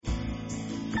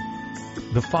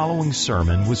The following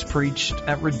sermon was preached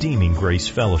at Redeeming Grace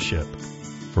Fellowship.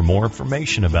 For more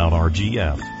information about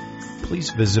RGF,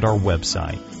 please visit our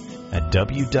website at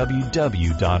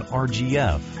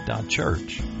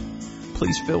www.rgf.church.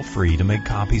 Please feel free to make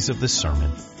copies of this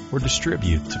sermon or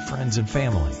distribute to friends and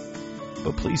family.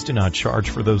 But please do not charge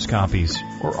for those copies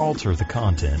or alter the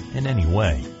content in any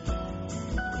way.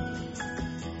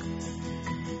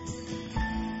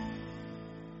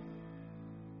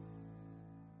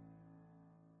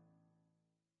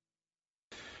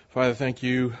 Father, thank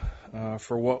you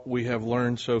for what we have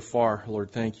learned so far.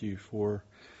 Lord, thank you for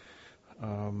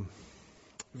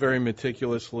very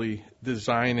meticulously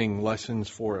designing lessons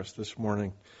for us this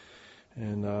morning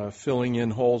and filling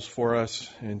in holes for us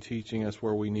and teaching us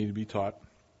where we need to be taught.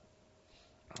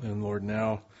 And Lord,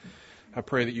 now I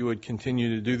pray that you would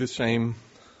continue to do the same.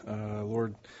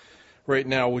 Lord, right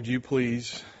now, would you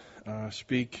please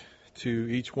speak to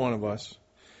each one of us.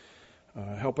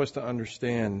 Help us to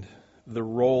understand the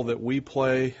role that we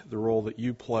play, the role that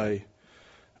you play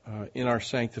in our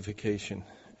sanctification.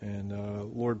 And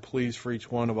Lord, please, for each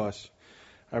one of us,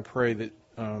 I pray that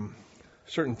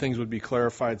certain things would be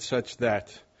clarified such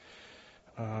that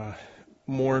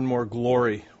more and more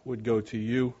glory would go to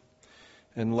you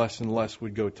and less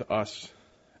would go to us.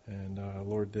 And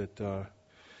Lord, that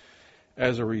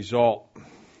as a result,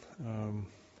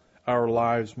 our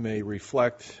lives may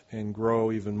reflect and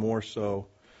grow even more so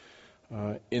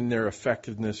in their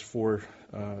effectiveness for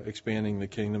expanding the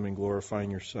kingdom and glorifying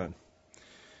your Son.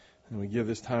 And we give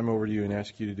this time over to you and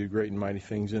ask you to do great and mighty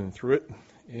things in and through it.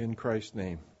 In Christ's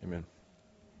name, amen.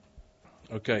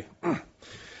 Okay. I'm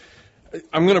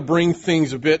going to bring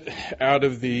things a bit out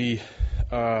of the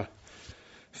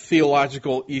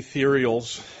theological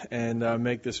ethereals and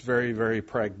make this very, very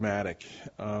pragmatic.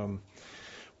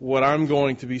 What I'm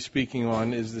going to be speaking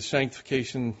on is the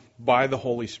sanctification by the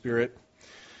Holy Spirit.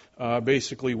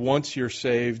 Basically, once you're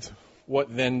saved,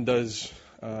 what then does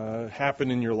happen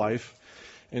in your life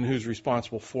and who's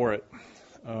responsible for it.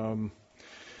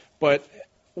 But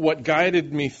what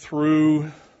guided me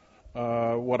through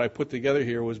what I put together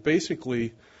here was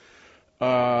basically,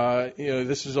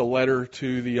 this is a letter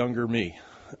to the younger me.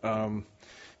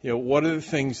 What are the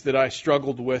things that I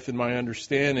struggled with in my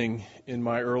understanding in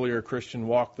my earlier Christian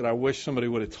walk that I wish somebody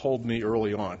would have told me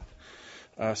early on?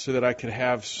 So that I could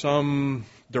have some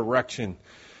direction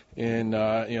in,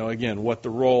 again, what the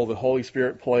role the Holy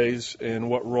Spirit plays and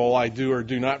what role I do or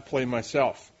do not play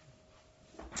myself.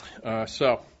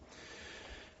 So,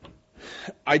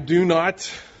 I do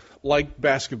not like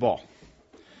basketball.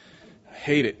 I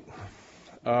hate it.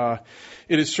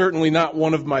 It is certainly not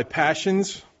one of my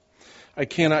passions. I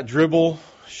cannot dribble,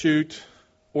 shoot,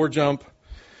 or jump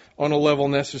on a level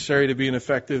necessary to be an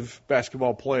effective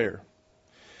basketball player.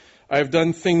 I have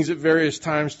done things at various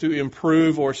times to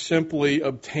improve or simply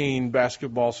obtain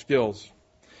basketball skills.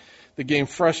 The game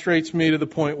frustrates me to the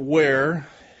point where,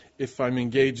 if I'm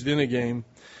engaged in a game,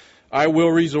 I will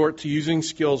resort to using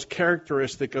skills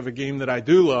characteristic of a game that I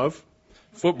do love,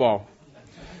 football.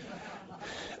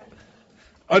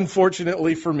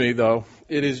 Unfortunately for me, though,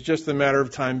 it is just a matter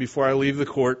of time before I leave the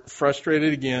court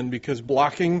frustrated again because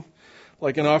blocking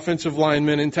like an offensive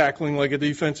lineman and tackling like a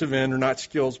defensive end are not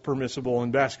skills permissible in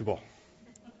basketball.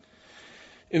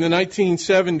 In the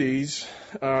 1970s,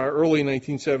 early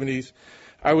 1970s,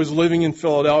 I was living in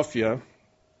Philadelphia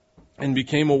and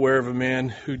became aware of a man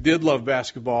who did love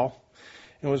basketball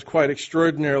and was quite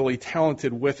extraordinarily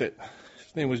talented with it.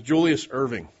 His name was Julius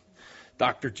Erving,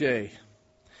 Dr. J.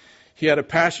 He had a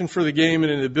passion for the game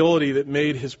and an ability that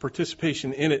made his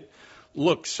participation in it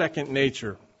look second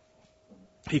nature.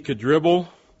 He could dribble,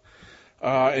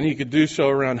 and he could do so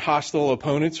around hostile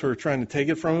opponents who are trying to take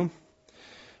it from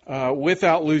him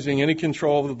without losing any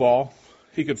control of the ball.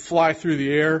 He could fly through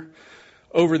the air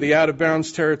over the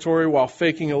out-of-bounds territory while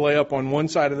faking a layup on one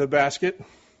side of the basket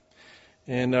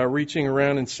and reaching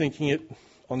around and sinking it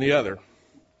on the other.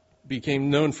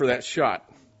 Became known for that shot.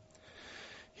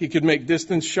 He could make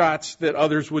distance shots that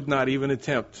others would not even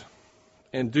attempt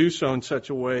and do so in such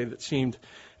a way that seemed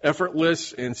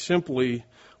effortless and simply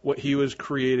what he was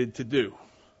created to do.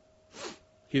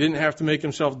 He didn't have to make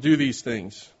himself do these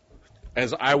things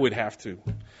as I would have to.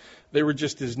 They were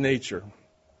just his nature.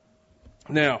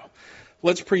 Now,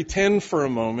 let's pretend for a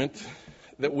moment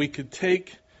that we could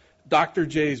take Dr.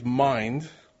 J's mind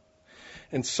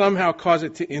and somehow cause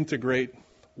it to integrate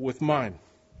with mine.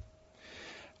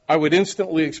 I would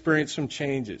instantly experience some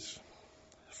changes.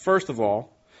 First of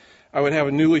all, I would have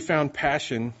a newly found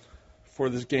passion for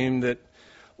this game that,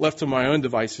 left to my own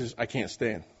devices, I can't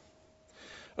stand.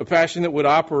 A passion that would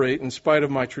operate in spite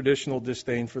of my traditional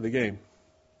disdain for the game.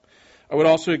 I would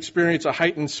also experience a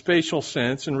heightened spatial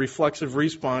sense and reflexive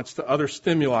response to other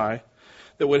stimuli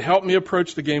that would help me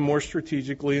approach the game more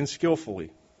strategically and skillfully.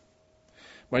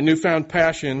 My newfound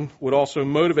passion would also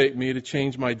motivate me to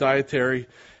change my dietary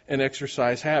and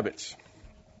exercise habits.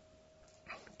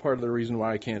 Part of the reason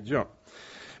why I can't jump.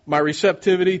 My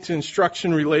receptivity to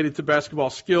instruction related to basketball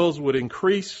skills would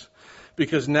increase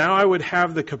because now I would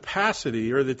have the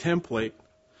capacity or the template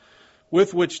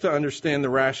with which to understand the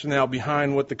rationale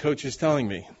behind what the coach is telling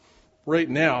me. Right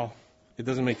now, it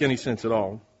doesn't make any sense at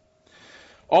all.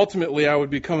 Ultimately, I would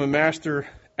become a master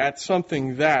at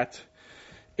something that,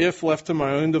 if left to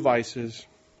my own devices,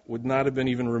 would not have been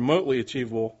even remotely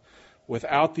achievable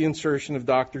without the insertion of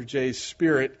Dr. J's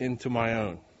spirit into my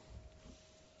own.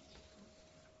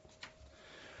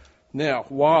 Now,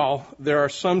 while there are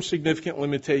some significant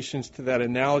limitations to that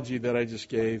analogy that I just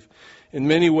gave, in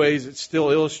many ways it still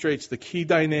illustrates the key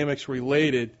dynamics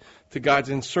related to God's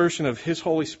insertion of His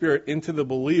Holy Spirit into the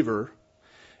believer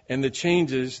and the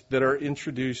changes that are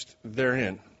introduced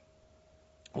therein.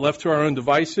 Left to our own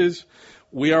devices,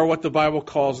 we are what the Bible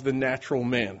calls the natural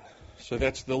man. So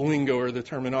that's the lingo or the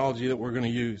terminology that we're going to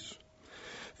use.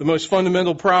 The most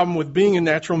fundamental problem with being a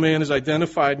natural man is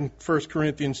identified in 1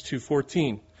 Corinthians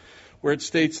 2:14. Where it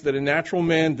states that a natural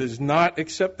man does not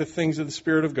accept the things of the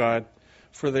Spirit of God,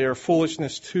 for they are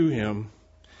foolishness to him,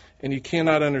 and he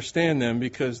cannot understand them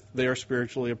because they are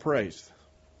spiritually appraised.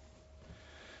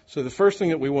 So the first thing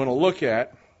that we want to look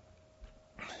at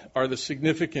are the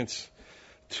significance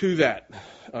to that.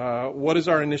 What is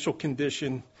our initial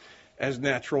condition as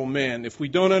natural man? If we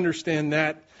don't understand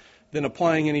that, then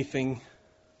applying anything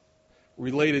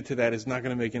related to that is not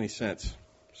going to make any sense.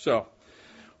 So,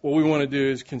 what we want to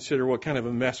do is consider what kind of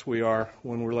a mess we are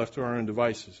when we're left to our own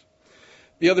devices.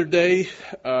 The other day,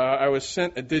 I was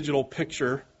sent a digital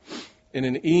picture in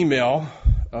an email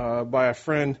by a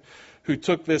friend who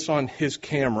took this on his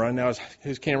camera. Now,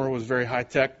 his camera was very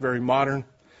high-tech, very modern,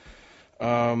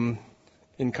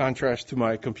 in contrast to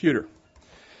my computer.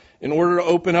 In order to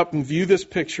open up and view this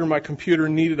picture, my computer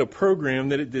needed a program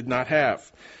that it did not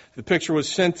have. The picture was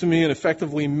sent to me and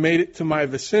effectively made it to my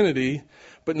vicinity,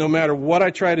 but no matter what I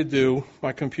tried to do,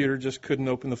 my computer just couldn't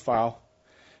open the file,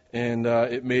 and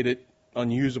it made it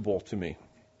unusable to me.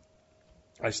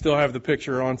 I still have the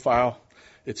picture on file.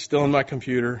 It's still in my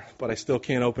computer, but I still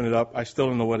can't open it up. I still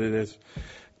don't know what it is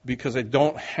because I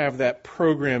don't have that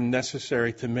program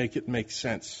necessary to make it make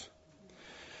sense.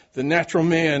 The natural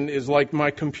man is like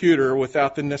my computer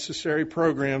without the necessary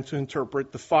program to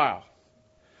interpret the file.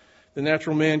 The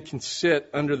natural man can sit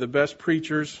under the best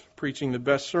preachers, preaching the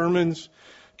best sermons,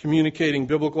 communicating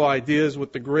biblical ideas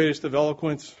with the greatest of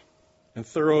eloquence and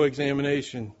thorough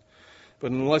examination.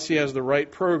 But unless he has the right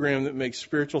program that makes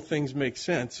spiritual things make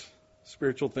sense,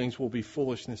 spiritual things will be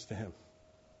foolishness to him.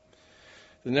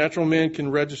 The natural man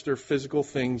can register physical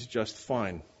things just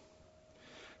fine,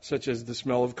 such as the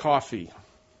smell of coffee.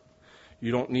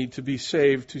 You don't need to be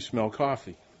saved to smell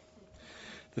coffee.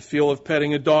 The feel of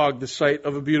petting a dog, the sight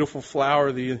of a beautiful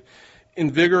flower, the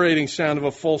invigorating sound of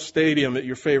a full stadium at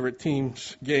your favorite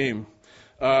team's game,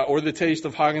 or the taste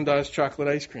of Haagen-Dazs chocolate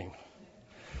ice cream.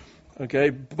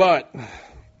 Okay, but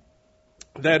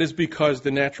that is because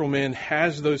the natural man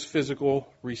has those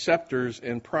physical receptors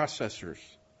and processors.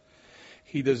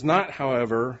 He does not,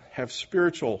 however, have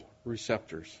spiritual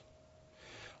receptors,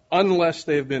 unless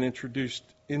they have been introduced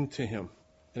into him.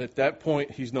 And at that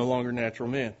point, he's no longer natural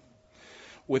man.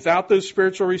 Without those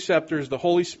spiritual receptors, the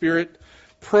Holy Spirit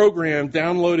program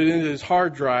downloaded into his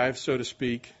hard drive, so to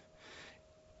speak,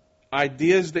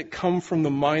 ideas that come from the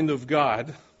mind of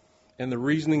God and the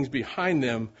reasonings behind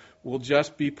them will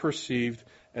just be perceived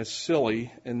as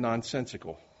silly and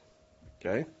nonsensical.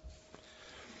 Okay?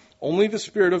 Only the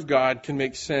Spirit of God can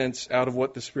make sense out of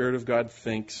what the Spirit of God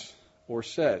thinks or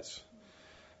says.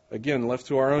 Again, left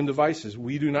to our own devices,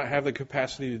 we do not have the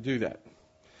capacity to do that.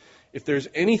 If there's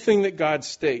anything that God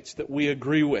states that we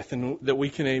agree with and that we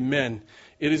can amen,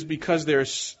 it is because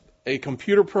there's a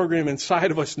computer program inside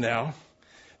of us now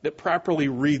that properly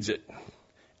reads it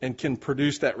and can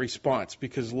produce that response.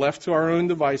 Because left to our own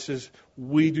devices,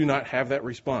 we do not have that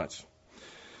response.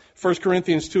 1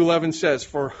 Corinthians 2:11 says,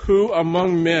 "For who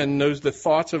among men knows the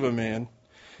thoughts of a man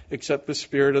except the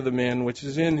spirit of the man which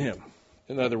is in him?"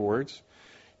 In other words,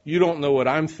 you don't know what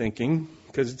I'm thinking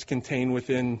because it's contained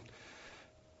within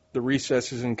the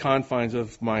recesses and confines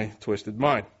of my twisted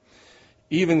mind.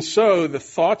 Even so, the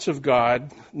thoughts of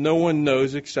God, no one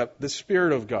knows except the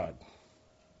Spirit of God.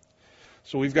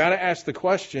 So we've got to ask the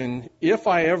question, if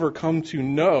I ever come to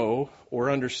know or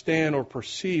understand or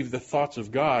perceive the thoughts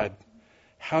of God,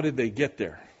 how did they get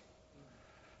there?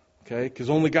 Okay, because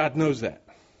only God knows that.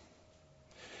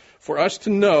 For us to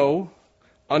know,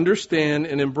 understand,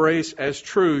 and embrace as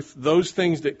truth those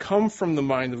things that come from the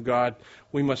mind of God,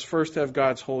 we must first have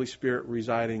God's Holy Spirit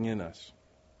residing in us.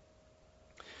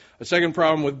 A second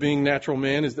problem with being natural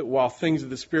man is that while things of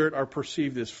the Spirit are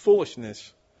perceived as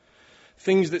foolishness,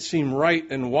 things that seem right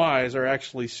and wise are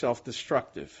actually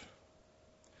self-destructive.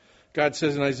 God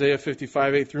says in Isaiah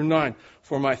 55, 8 through 9,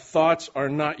 "For my thoughts are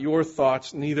not your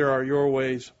thoughts, neither are your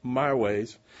ways my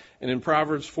ways." And in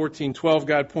Proverbs 14:12,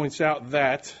 God points out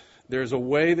that there's a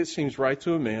way that seems right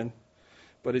to a man,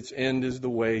 but its end is the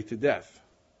way to death.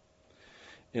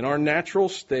 In our natural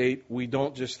state, we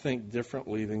don't just think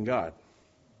differently than God.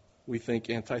 We think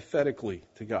antithetically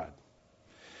to God.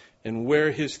 And where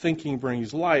His thinking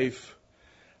brings life,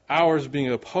 ours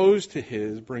being opposed to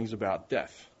His brings about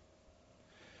death.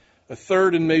 A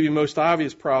third and maybe most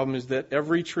obvious problem is that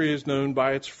every tree is known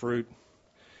by its fruit,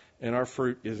 and our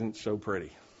fruit isn't so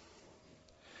pretty.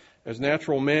 As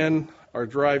natural man, our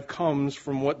drive comes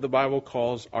from what the Bible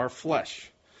calls our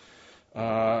flesh.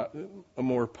 A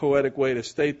more poetic way to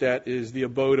state that is the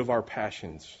abode of our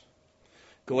passions.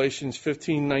 Galatians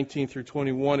 15:19 through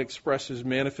 21 expresses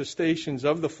manifestations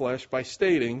of the flesh by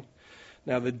stating,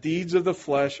 "Now the deeds of the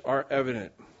flesh are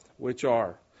evident, which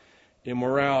are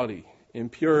immorality,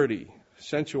 impurity,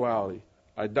 sensuality,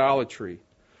 idolatry,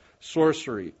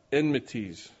 sorcery,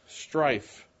 enmities,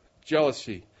 strife,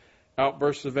 jealousy,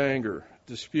 outbursts of anger,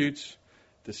 disputes,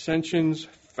 dissensions,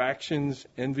 factions,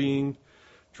 envying,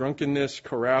 drunkenness,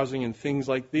 carousing, and things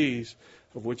like these,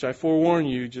 of which I forewarn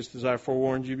you, just as I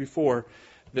forewarned you before,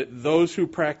 that those who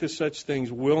practice such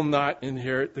things will not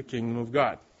inherit the kingdom of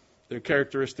God." They're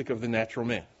characteristic of the natural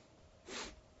man.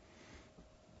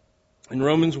 In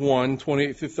Romans 1,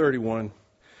 28 through 31,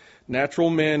 natural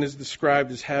man is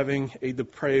described as having a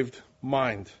depraved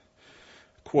mind.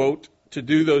 Quote, "To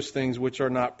do those things which are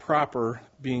not proper,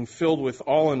 being filled with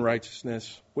all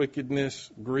unrighteousness, wickedness,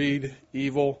 greed,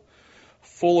 evil,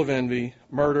 full of envy,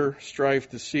 murder, strife,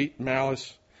 deceit,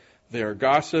 malice. They are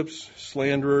gossips,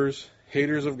 slanderers,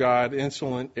 haters of God,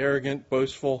 insolent, arrogant,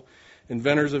 boastful,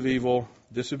 inventors of evil,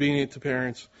 disobedient to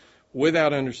parents,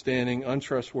 without understanding,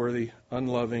 untrustworthy,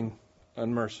 unloving,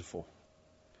 unmerciful."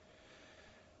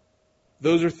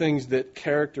 Those are things that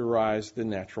characterize the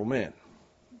natural man.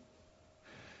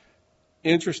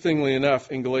 Interestingly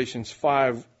enough, in Galatians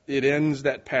 5, it ends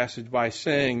that passage by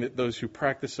saying that those who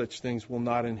practice such things will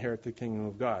not inherit the kingdom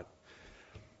of God.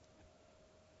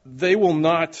 They will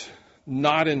not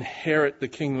inherit the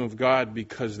kingdom of God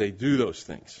because they do those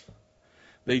things.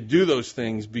 They do those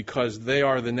things because they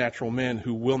are the natural man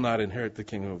who will not inherit the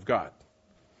kingdom of God.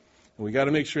 And we got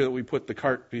to make sure that we put the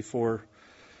cart before,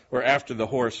 or after the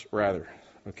horse, rather.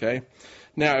 Okay?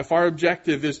 Now, if our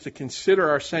objective is to consider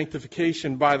our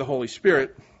sanctification by the Holy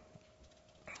Spirit,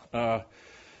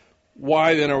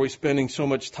 why then are we spending so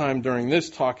much time during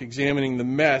this talk examining the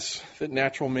mess that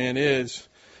natural man is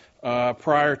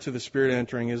prior to the Spirit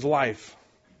entering his life?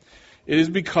 It is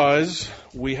because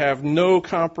we have no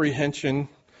comprehension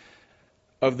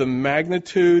of the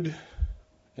magnitude,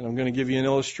 and I'm going to give you an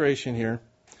illustration here.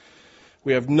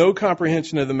 We have no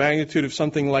comprehension of the magnitude of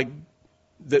something like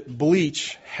that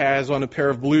bleach has on a pair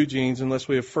of blue jeans unless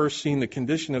we have first seen the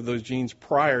condition of those jeans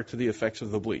prior to the effects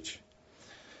of the bleach.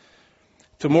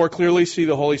 To more clearly see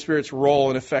the Holy Spirit's role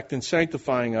and effect in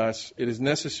sanctifying us, it is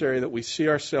necessary that we see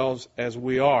ourselves as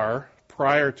we are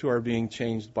prior to our being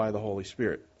changed by the Holy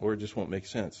Spirit, or it just won't make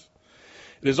sense.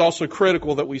 It is also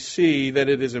critical that we see that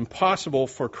it is impossible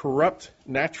for corrupt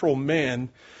natural man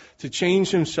to change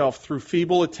himself through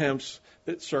feeble attempts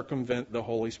that circumvent the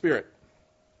Holy Spirit.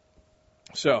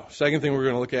 So, second thing we're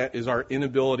going to look at is our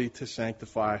inability to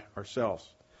sanctify ourselves.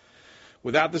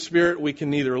 Without the Spirit, we can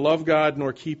neither love God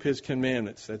nor keep His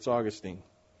commandments. That's Augustine.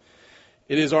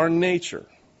 It is our nature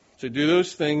to do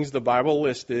those things the Bible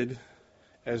listed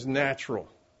as natural.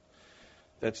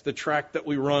 That's the track that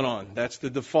we run on. That's the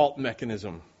default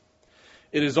mechanism.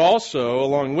 It is also,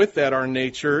 along with that, our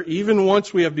nature, even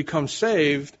once we have become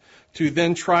saved, to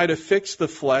then try to fix the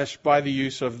flesh by the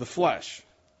use of the flesh.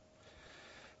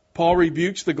 Paul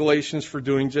rebukes the Galatians for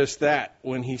doing just that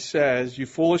when he says, "You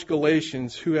foolish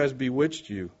Galatians, who has bewitched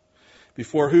you?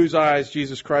 Before whose eyes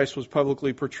Jesus Christ was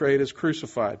publicly portrayed as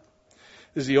crucified."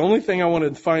 This is the only thing I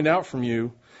wanted to find out from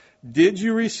you. Did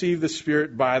you receive the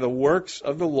Spirit by the works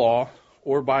of the law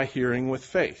or by hearing with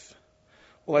faith?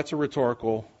 Well, that's a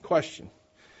rhetorical question.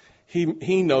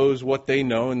 He knows what they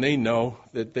know, and they know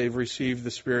that they've received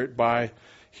the Spirit by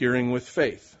hearing with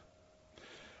faith.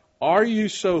 Are you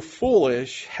so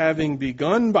foolish, having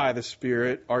begun by the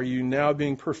Spirit, are you now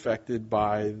being perfected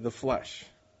by the flesh?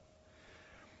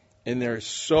 And there's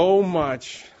so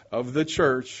much of the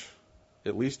church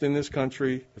at least in this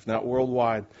country, if not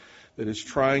worldwide, that is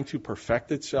trying to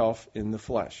perfect itself in the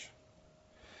flesh.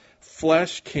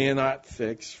 Flesh cannot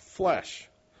fix flesh.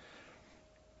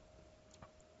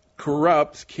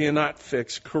 Corrupt cannot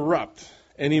fix corrupt,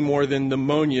 any more than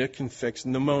pneumonia can fix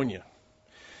pneumonia.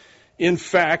 In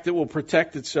fact, it will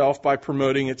protect itself by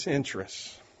promoting its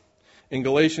interests. In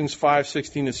Galatians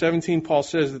 5:16-17, Paul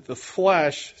says that the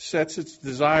flesh sets its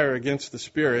desire against the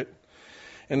Spirit,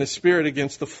 and the Spirit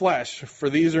against the flesh, for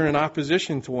these are in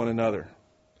opposition to one another,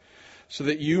 so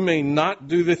that you may not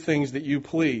do the things that you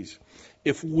please.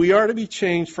 If we are to be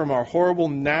changed from our horrible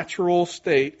natural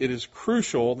state, it is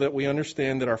crucial that we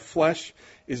understand that our flesh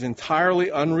is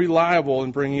entirely unreliable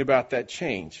in bringing about that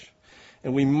change.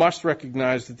 And we must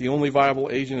recognize that the only viable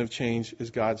agent of change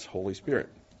is God's Holy Spirit.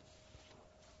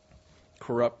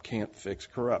 Corrupt can't fix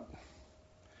corrupt.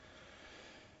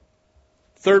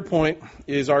 Third point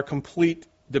is our complete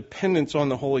dependence on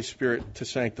the Holy Spirit to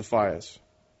sanctify us.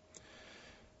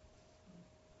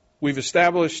 We've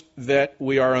established that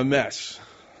we are a mess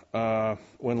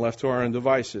when left to our own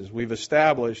devices. We've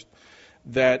established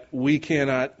that we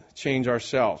cannot change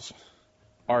ourselves.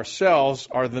 Ourselves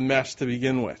are the mess to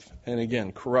begin with. And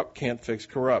again, corrupt can't fix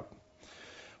corrupt.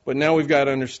 But now we've got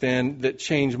to understand that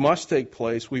change must take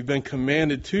place. We've been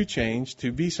commanded to change,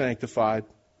 to be sanctified.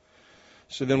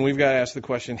 So then we've got to ask the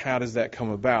question, how does that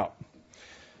come about?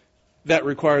 That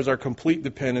requires our complete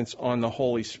dependence on the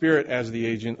Holy Spirit as the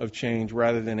agent of change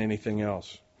rather than anything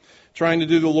else. Trying to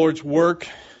do the Lord's work,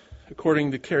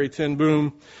 according to Carrie ten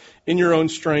Boom, in your own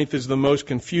strength is the most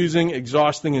confusing,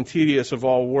 exhausting, and tedious of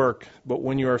all work. But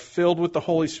when you are filled with the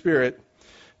Holy Spirit,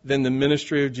 then the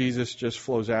ministry of Jesus just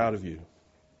flows out of you.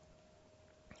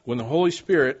 When the Holy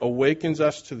Spirit awakens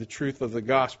us to the truth of the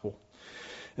gospel,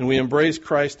 and we embrace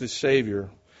Christ as Savior,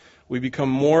 we become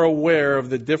more aware of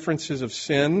the differences of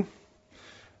sin,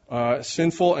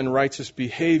 sinful and righteous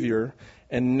behavior,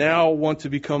 and now want to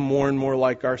become more and more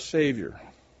like our Savior.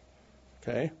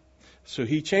 Okay? So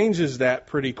he changes that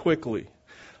pretty quickly.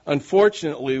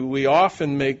 Unfortunately, we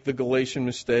often make the Galatian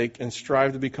mistake and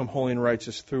strive to become holy and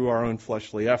righteous through our own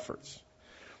fleshly efforts.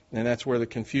 And that's where the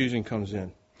confusion comes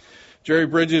in. Jerry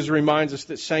Bridges reminds us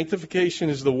that sanctification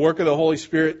is the work of the Holy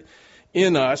Spirit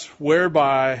in us,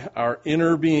 whereby our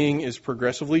inner being is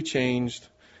progressively changed,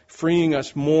 freeing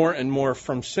us more and more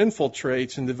from sinful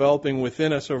traits and developing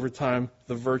within us over time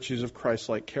the virtues of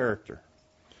Christ-like character.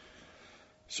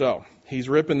 So, he's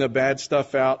ripping the bad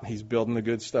stuff out, he's building the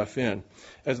good stuff in.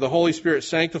 As the Holy Spirit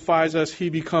sanctifies us, he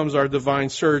becomes our divine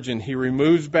surgeon. He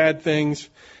removes bad things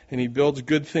and he builds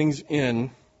good things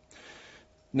in.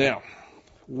 Now,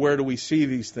 where do we see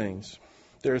these things?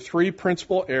 There are three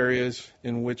principal areas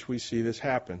in which we see this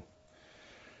happen.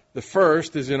 The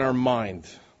first is in our mind.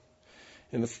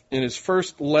 In his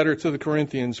first letter to the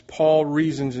Corinthians, Paul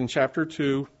reasons in chapter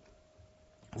 2,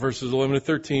 verses 11 to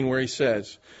 13, where he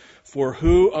says, "For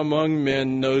who among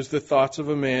men knows the thoughts of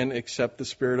a man except the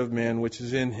spirit of man which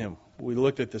is in him?" We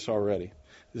looked at this already.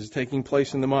 This is taking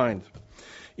place in the mind.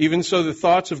 "Even so, the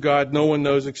thoughts of God no one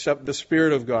knows except the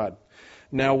Spirit of God.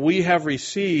 Now we have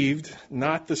received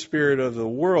not the spirit of the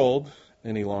world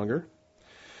any longer,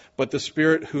 but the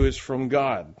Spirit who is from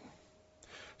God,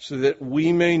 so that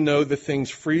we may know the things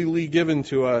freely given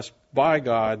to us by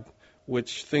God,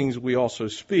 which things we also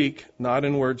speak, not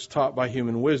in words taught by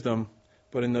human wisdom,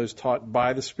 but in those taught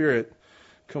by the Spirit,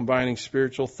 combining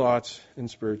spiritual thoughts and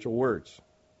spiritual words."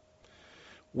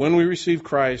 When we receive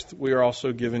Christ, we are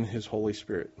also given His Holy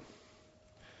Spirit.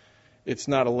 It's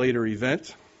not a later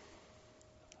event.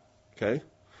 Okay?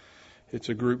 It's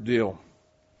a group deal.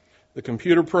 The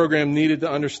computer program needed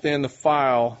to understand the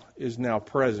file is now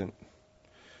present.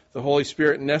 The Holy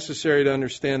Spirit necessary to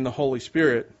understand the Holy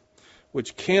Spirit,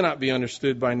 which cannot be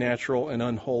understood by natural and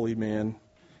unholy man,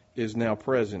 is now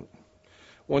present.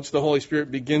 Once the Holy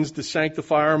Spirit begins to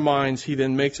sanctify our minds, He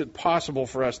then makes it possible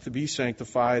for us to be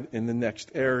sanctified in the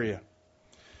next area.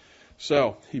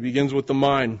 So, He begins with the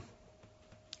mind.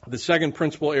 The second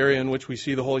principal area in which we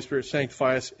see the Holy Spirit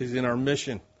sanctify us is in our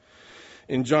mission.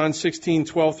 In John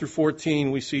 16:12 through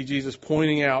 14, we see Jesus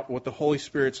pointing out what the Holy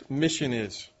Spirit's mission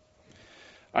is.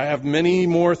 "I have many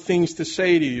more things to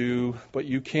say to you, but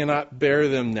you cannot bear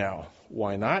them now."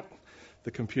 Why not?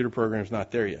 The computer program's not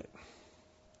there yet.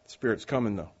 The Spirit's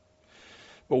coming though.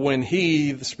 "But when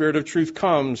He, the Spirit of truth,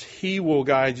 comes, He will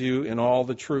guide you in all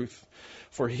the truth.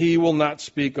 For He will not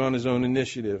speak on His own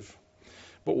initiative.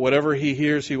 But whatever He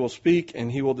hears, He will speak,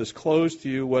 and He will disclose to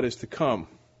you what is to come."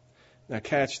 Now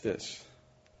catch this.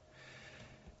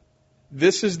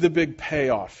 This is the big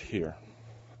payoff here.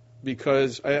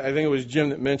 Because I think it was Jim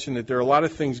that mentioned that there are a lot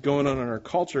of things going on in our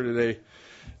culture today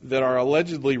that are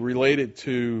allegedly related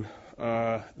to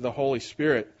the Holy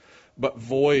Spirit, but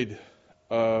void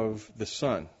of the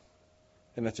Son.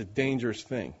 And that's a dangerous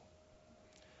thing.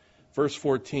 Verse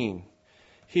 14,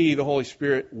 He, the Holy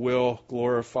Spirit, will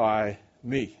glorify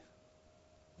me.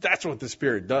 That's what the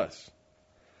Spirit does.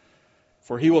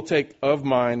 For He will take of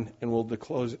mine and will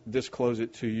disclose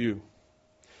it to you.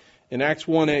 In Acts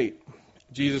 1:8,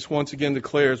 Jesus once again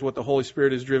declares what the Holy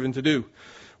Spirit is driven to do,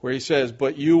 where He says,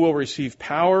 but you will receive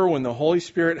power when the Holy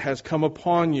Spirit has come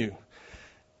upon you.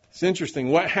 It's interesting.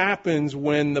 What happens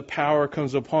when the power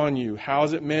comes upon you? How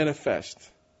does it manifest?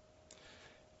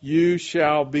 You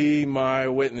shall be my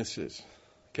witnesses.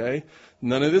 Okay?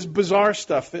 None of this bizarre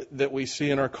stuff that we see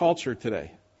in our culture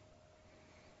today.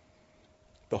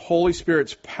 The Holy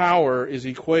Spirit's power is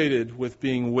equated with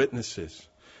being witnesses,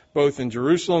 both in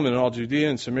Jerusalem and in all Judea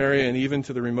and Samaria and even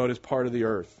to the remotest part of the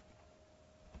earth.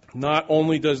 Not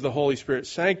only does the Holy Spirit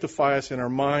sanctify us in our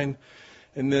mind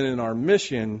and then in our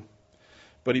mission,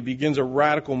 but He begins a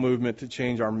radical movement to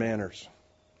change our manners.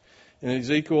 In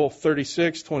Ezekiel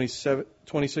 36,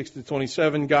 26 to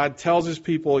 27, God tells His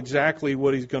people exactly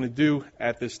what He's going to do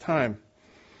at this time.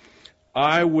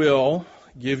 I will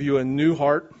give you a new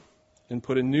heart and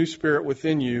put a new spirit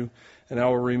within you, and I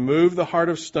will remove the heart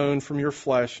of stone from your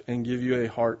flesh and give you a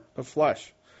heart of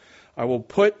flesh. I will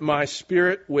put my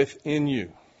spirit within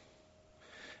you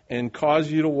and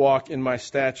cause you to walk in my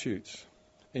statutes,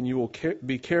 and you will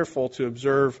be careful to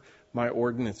observe my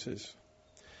ordinances.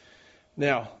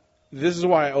 Now, this is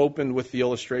why I opened with the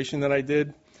illustration that I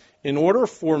did. In order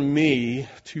for me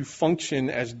to function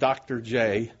as Dr.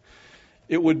 J,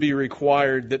 it would be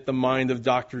required that the mind of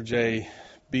Dr. J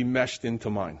be meshed into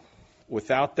mine.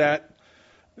 Without that,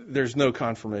 there's no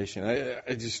confirmation.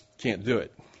 I just can't do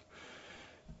it.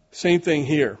 Same thing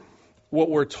here. What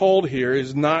we're told here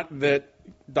is not that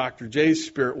Dr. J's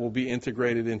spirit will be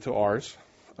integrated into ours.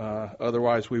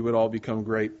 Otherwise, we would all become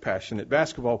great, passionate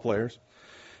basketball players.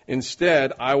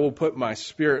 Instead, I will put my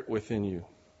spirit within you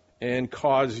and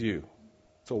cause you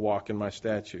to walk in my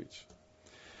statutes.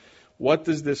 What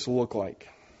does this look like?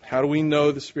 How do we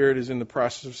know the Spirit is in the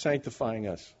process of sanctifying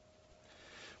us?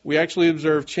 We actually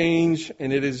observe change,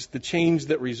 and it is the change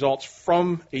that results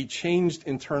from a changed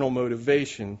internal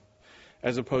motivation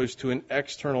as opposed to an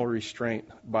external restraint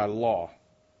by law.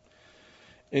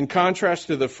 In contrast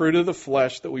to the fruit of the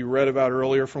flesh that we read about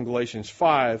earlier from Galatians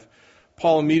 5,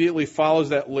 Paul immediately follows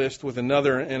that list with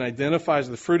another and identifies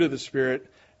the fruit of the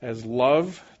Spirit as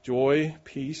love, joy,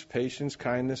 peace, patience,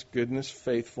 kindness, goodness,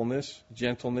 faithfulness,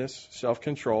 gentleness,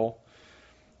 self-control,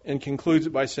 and concludes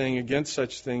it by saying, against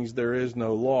such things there is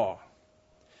no law.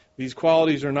 These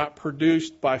qualities are not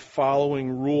produced by following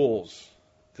rules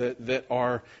that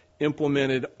are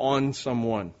implemented on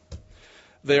someone.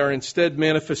 They are instead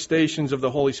manifestations of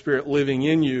the Holy Spirit living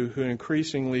in you, who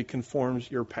increasingly conforms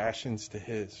your passions to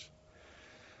His.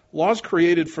 Law is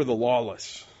created for the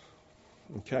lawless,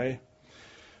 okay?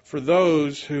 For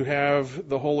those who have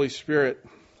the Holy Spirit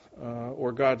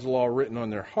or God's law written on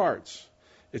their hearts,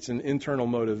 it's an internal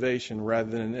motivation rather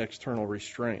than an external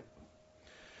restraint.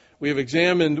 We have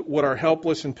examined what our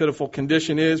helpless and pitiful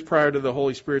condition is prior to the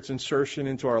Holy Spirit's insertion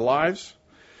into our lives.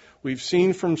 We've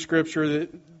seen from Scripture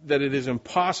that it is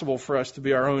impossible for us to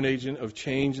be our own agent of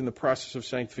change in the process of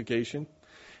sanctification,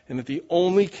 and that the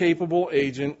only capable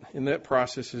agent in that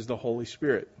process is the Holy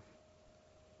Spirit.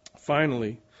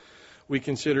 Finally, we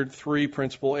considered three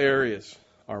principal areas: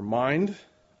 our mind,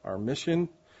 our mission,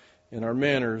 and our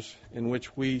manners, in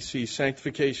which we see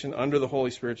sanctification under the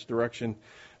Holy Spirit's direction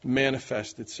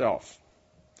manifest itself.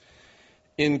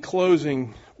 In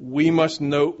closing, we must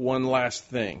note one last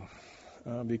thing,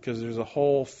 because there's a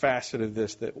whole facet of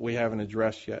this that we haven't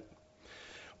addressed yet.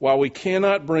 While we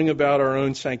cannot bring about our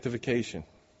own sanctification,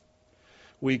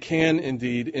 we can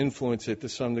indeed influence it to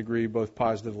some degree, both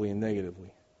positively and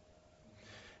negatively.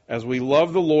 As we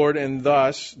love the Lord and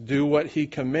thus do what He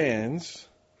commands,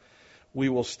 we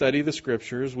will study the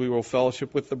Scriptures, we will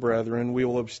fellowship with the brethren, we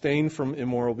will abstain from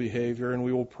immoral behavior, and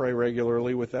we will pray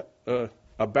regularly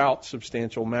about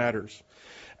substantial matters.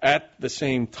 At the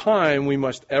same time, we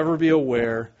must ever be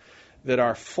aware that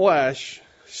our flesh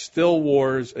still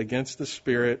wars against the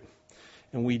Spirit,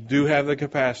 and we do have the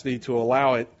capacity to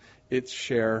allow it its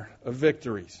share of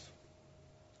victories.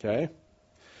 Okay?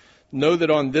 Know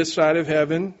that on this side of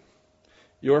heaven,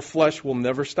 your flesh will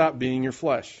never stop being your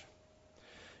flesh.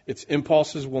 Its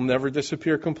impulses will never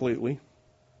disappear completely.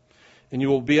 And you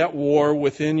will be at war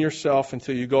within yourself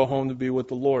until you go home to be with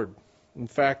the Lord. In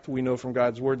fact, we know from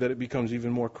God's Word that it becomes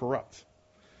even more corrupt.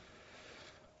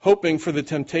 Hoping for the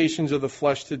temptations of the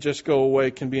flesh to just go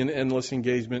away can be an endless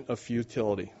engagement of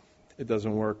futility. It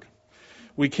doesn't work.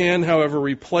 We can, however,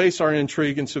 replace our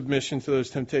intrigue and submission to those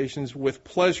temptations with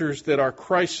pleasures that are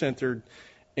Christ-centered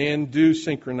and do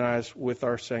synchronize with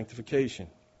our sanctification.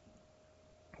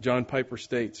 John Piper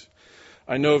states,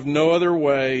 "I know of no other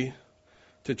way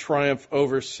to triumph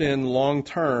over sin long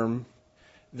term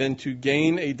than to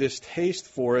gain a distaste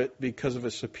for it because of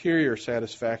a superior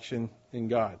satisfaction in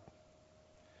God."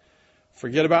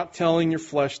 Forget about telling your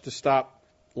flesh to stop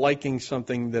liking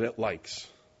something that it likes.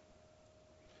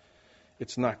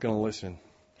 It's not going to listen.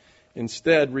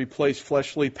 Instead, replace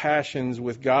fleshly passions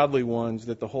with godly ones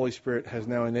that the Holy Spirit has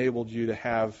now enabled you to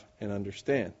have and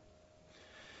understand.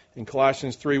 In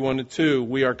Colossians 3:1-2,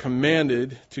 we are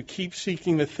commanded to keep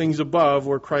seeking the things above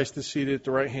where Christ is seated at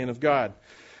the right hand of God.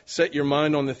 Set your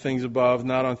mind on the things above,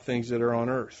 not on things that are on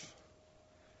earth.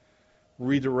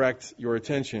 Redirect your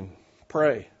attention.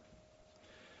 Pray.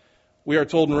 We are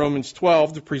told in Romans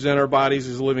 12 to present our bodies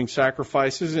as living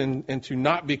sacrifices and to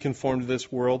not be conformed to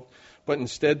this world, but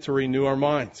instead to renew our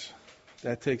minds.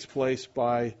 That takes place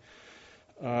by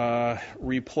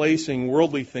replacing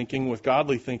worldly thinking with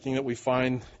godly thinking that we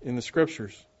find in the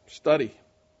Scriptures. Study.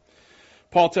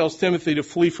 Paul tells Timothy to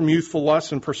flee from youthful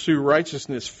lusts and pursue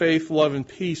righteousness, faith, love, and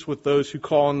peace with those who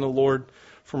call on the Lord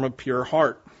from a pure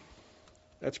heart.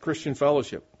 That's Christian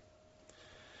fellowship.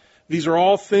 These are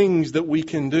all things that we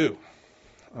can do.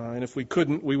 And if we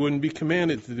couldn't, we wouldn't be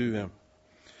commanded to do them.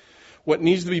 What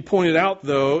needs to be pointed out,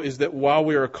 though, is that while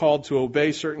we are called to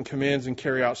obey certain commands and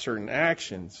carry out certain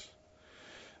actions,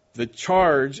 the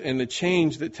charge and the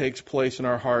change that takes place in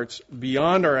our hearts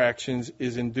beyond our actions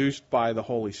is induced by the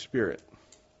Holy Spirit.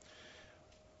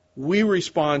 We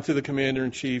respond to the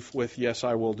Commander-in-Chief with, "Yes,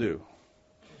 I will do."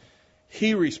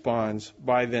 He responds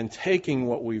by then taking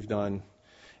what we've done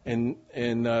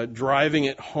and driving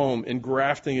it home and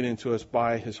grafting it into us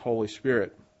by His Holy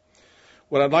Spirit.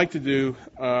 What I'd like to do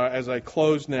as I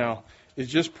close now is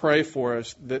just pray for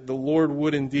us that the Lord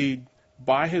would indeed,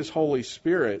 by His Holy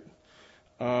Spirit,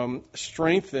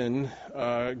 strengthen,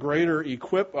 greater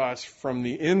equip us from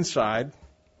the inside,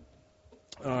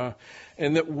 and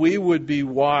that we would be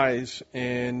wise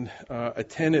and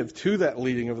attentive to that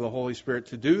leading of the Holy Spirit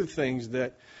to do the things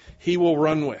that He will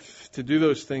run with, to do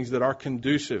those things that are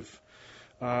conducive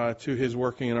to His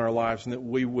working in our lives, and that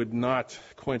we would not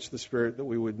quench the Spirit, that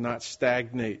we would not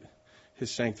stagnate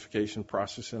His sanctification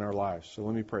process in our lives. So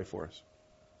let me pray for us.